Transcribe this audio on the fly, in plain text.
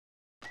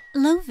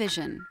Low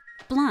vision,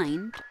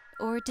 blind,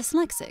 or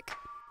dyslexic?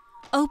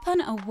 Open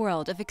a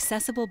world of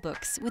accessible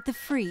books with the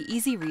free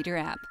EasyReader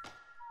app.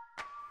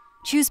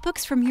 Choose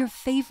books from your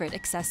favorite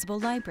accessible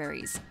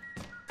libraries.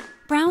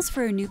 Browse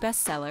for a new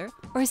bestseller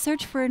or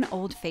search for an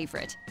old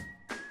favorite.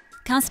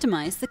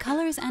 Customize the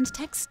colors and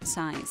text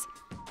size.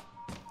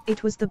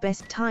 It was the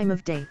best time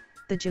of day,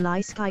 the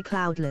July sky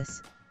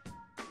cloudless.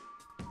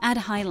 Add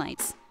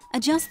highlights,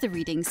 adjust the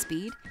reading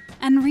speed,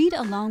 and read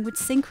along with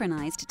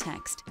synchronized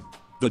text.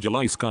 The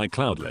July sky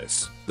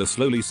cloudless, the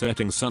slowly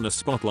setting sun a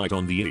spotlight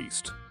on the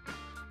east.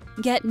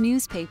 Get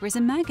newspapers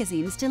and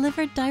magazines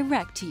delivered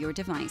direct to your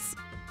device.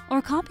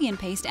 Or copy and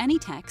paste any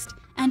text,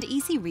 and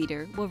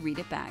EasyReader will read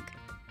it back.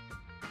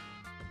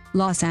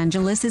 Los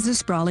Angeles is a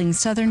sprawling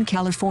Southern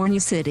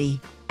California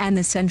city, and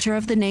the center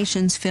of the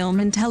nation's film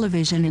and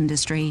television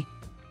industry.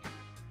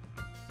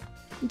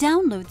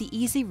 Download the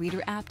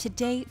EasyReader app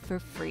today for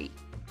free.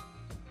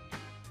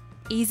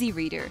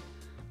 EasyReader.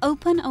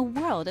 Open a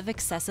world of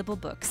accessible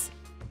books.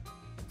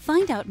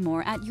 Find out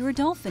more at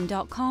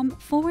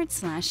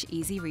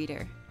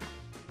yourdolphin.com/EasyReader.